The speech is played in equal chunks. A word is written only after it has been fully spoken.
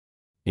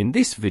In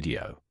this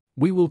video,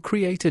 we will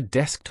create a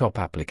desktop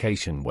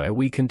application where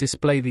we can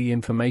display the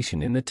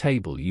information in the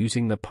table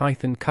using the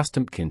Python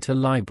Customtkinter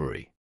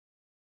library.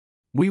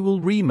 We will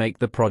remake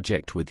the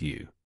project with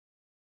you.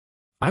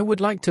 I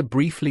would like to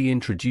briefly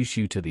introduce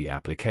you to the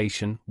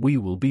application we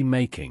will be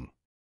making.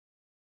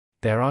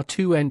 There are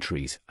two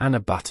entries and a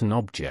button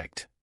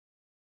object.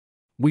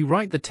 We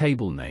write the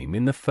table name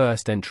in the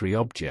first entry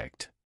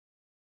object.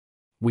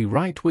 We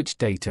write which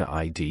data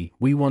ID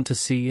we want to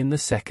see in the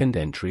second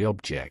entry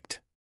object.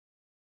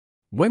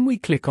 When we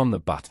click on the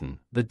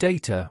button, the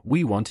data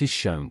we want is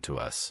shown to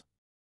us.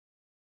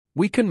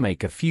 We can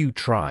make a few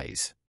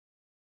tries.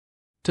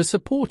 To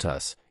support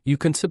us, you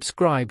can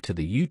subscribe to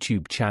the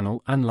YouTube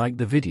channel and like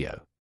the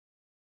video.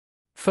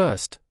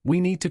 First,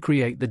 we need to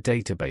create the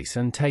database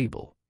and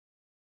table.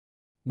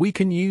 We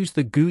can use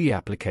the GUI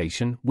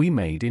application we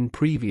made in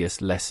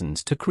previous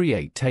lessons to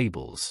create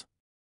tables.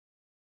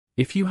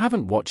 If you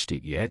haven't watched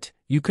it yet,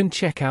 you can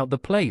check out the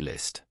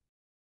playlist.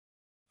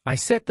 I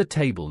set the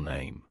table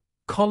name,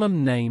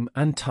 column name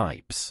and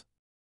types.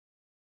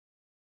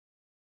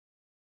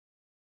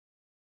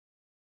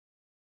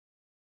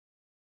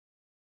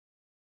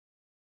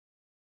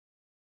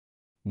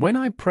 When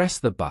I press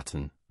the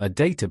button, a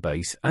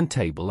database and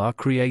table are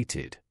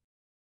created.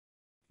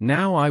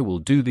 Now I will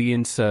do the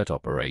insert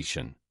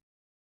operation.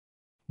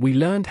 We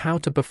learned how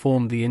to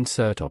perform the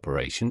insert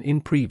operation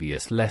in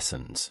previous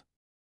lessons.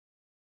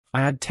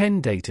 I add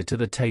 10 data to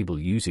the table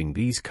using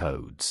these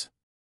codes.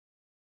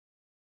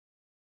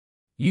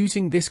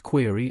 Using this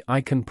query, I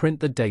can print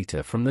the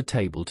data from the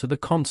table to the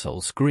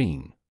console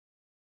screen.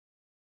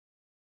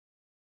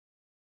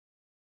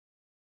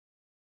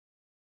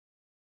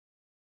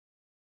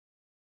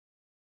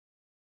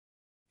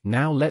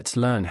 Now let's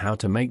learn how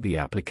to make the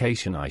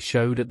application I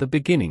showed at the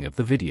beginning of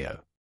the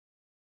video.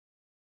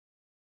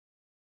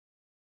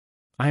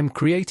 I am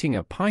creating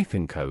a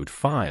Python code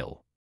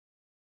file.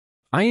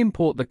 I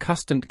import the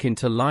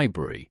Customtkinter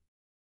library.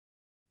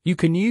 You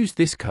can use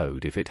this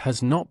code if it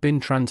has not been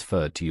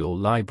transferred to your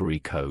library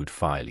code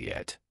file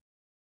yet.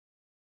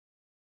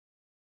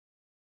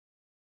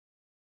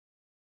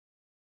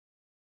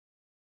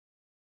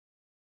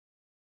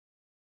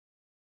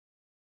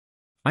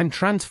 I'm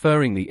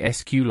transferring the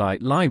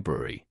SQLite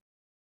library.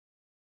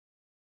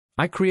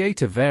 I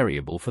create a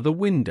variable for the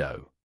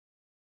window.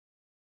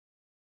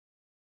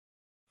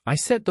 I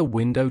set the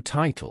window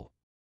title.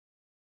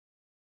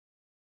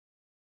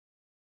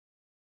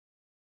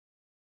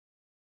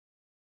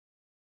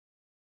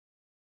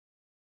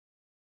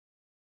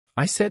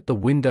 I set the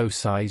window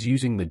size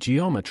using the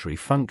geometry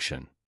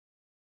function.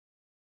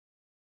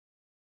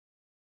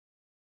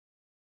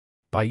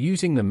 By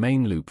using the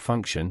main loop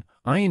function,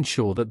 I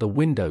ensure that the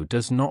window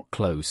does not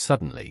close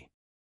suddenly.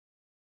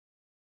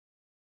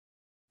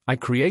 I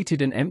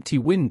created an empty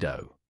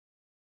window.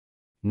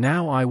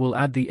 Now I will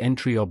add the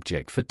entry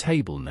object for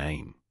table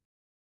name.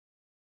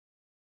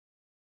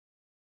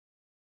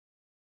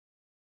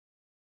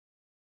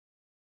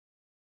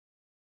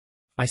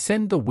 I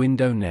send the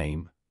window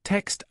name,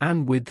 text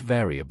and width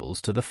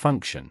variables to the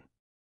function.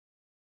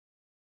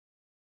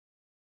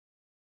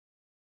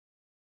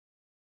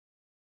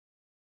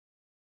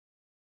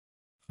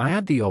 I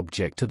add the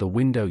object to the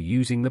window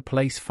using the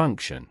place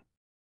function.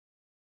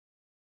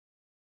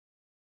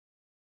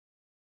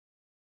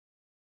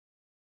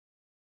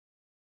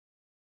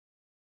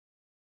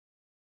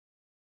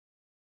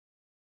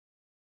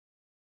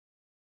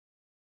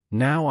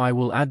 Now I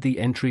will add the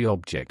entry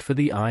object for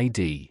the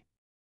ID.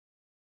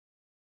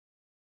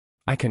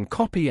 I can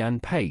copy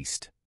and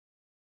paste.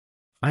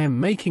 I am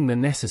making the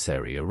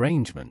necessary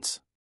arrangements.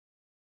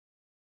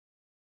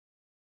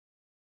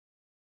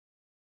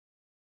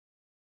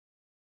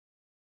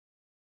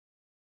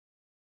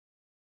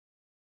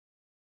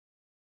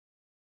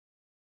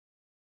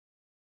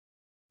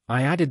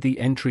 I added the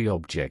entry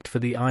object for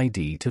the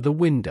ID to the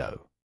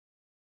window.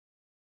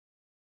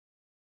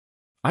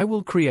 I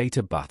will create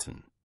a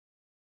button.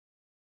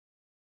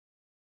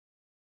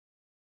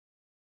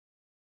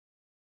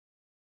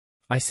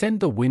 I send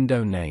the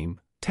window name,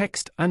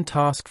 text and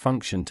task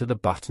function to the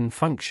button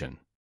function.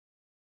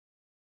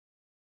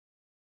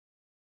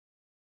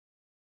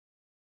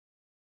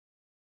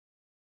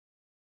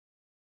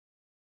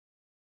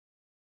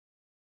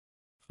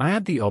 I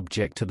add the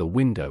object to the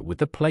window with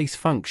the place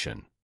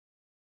function.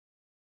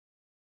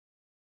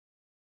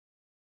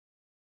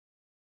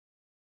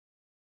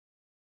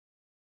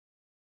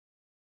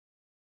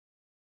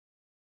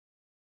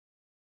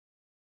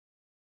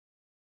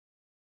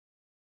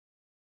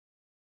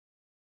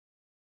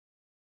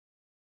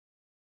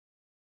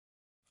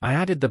 I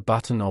added the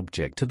button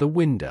object to the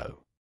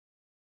window.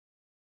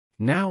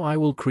 Now I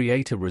will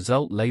create a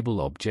result label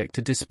object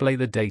to display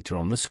the data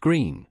on the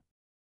screen.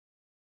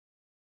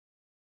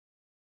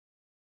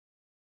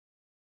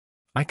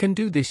 I can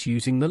do this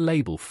using the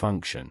label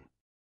function.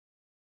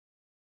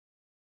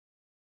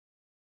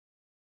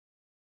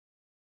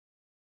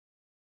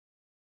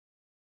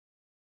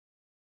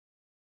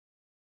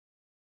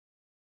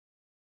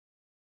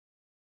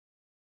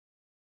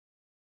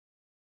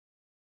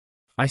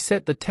 I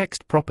set the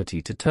text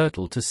property to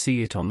turtle to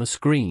see it on the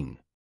screen.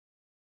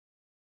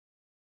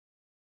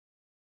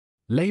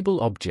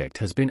 Label object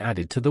has been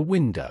added to the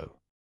window.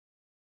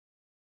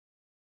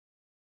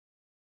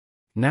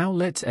 Now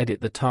let's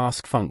edit the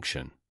task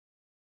function.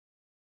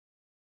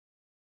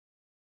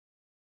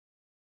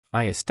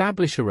 I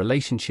establish a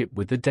relationship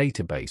with the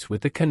database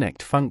with the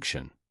connect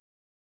function.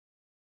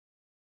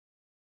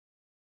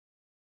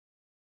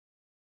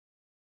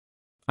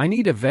 I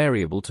need a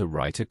variable to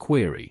write a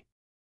query.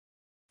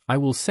 I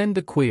will send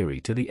the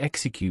query to the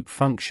execute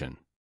function.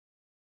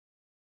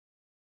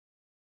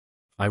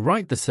 I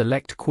write the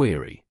select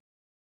query.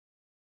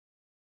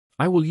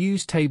 I will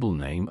use table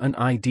name and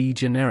ID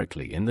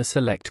generically in the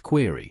select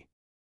query.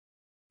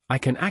 I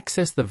can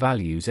access the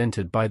values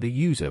entered by the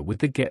user with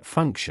the get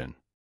function.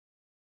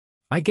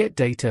 I get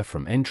data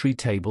from entry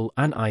table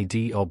and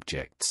ID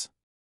objects.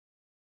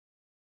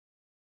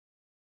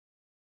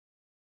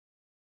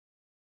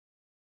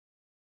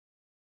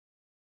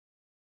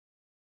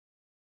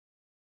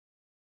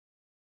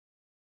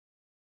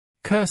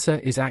 Cursor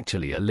is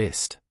actually a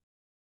list.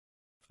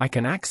 I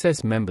can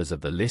access members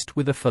of the list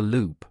with a for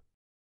loop.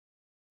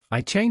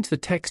 I change the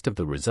text of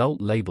the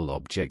result label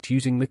object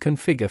using the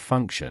configure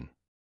function.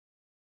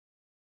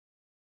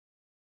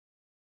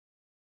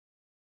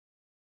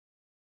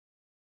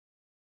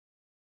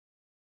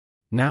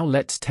 Now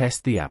let's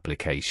test the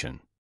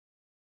application.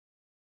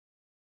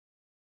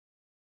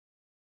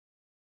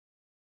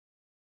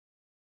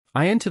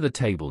 I enter the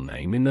table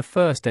name in the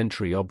first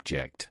entry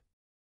object.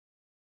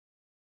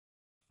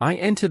 I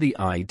enter the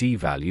ID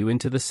value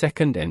into the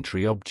second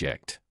entry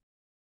object.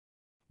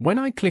 When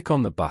I click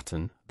on the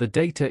button, the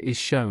data is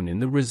shown in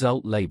the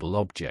result label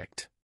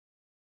object.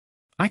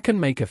 I can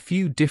make a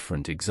few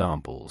different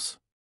examples.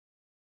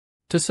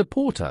 To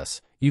support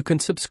us, you can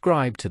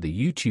subscribe to the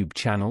YouTube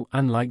channel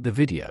and like the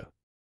video.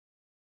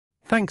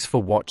 Thanks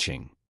for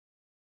watching.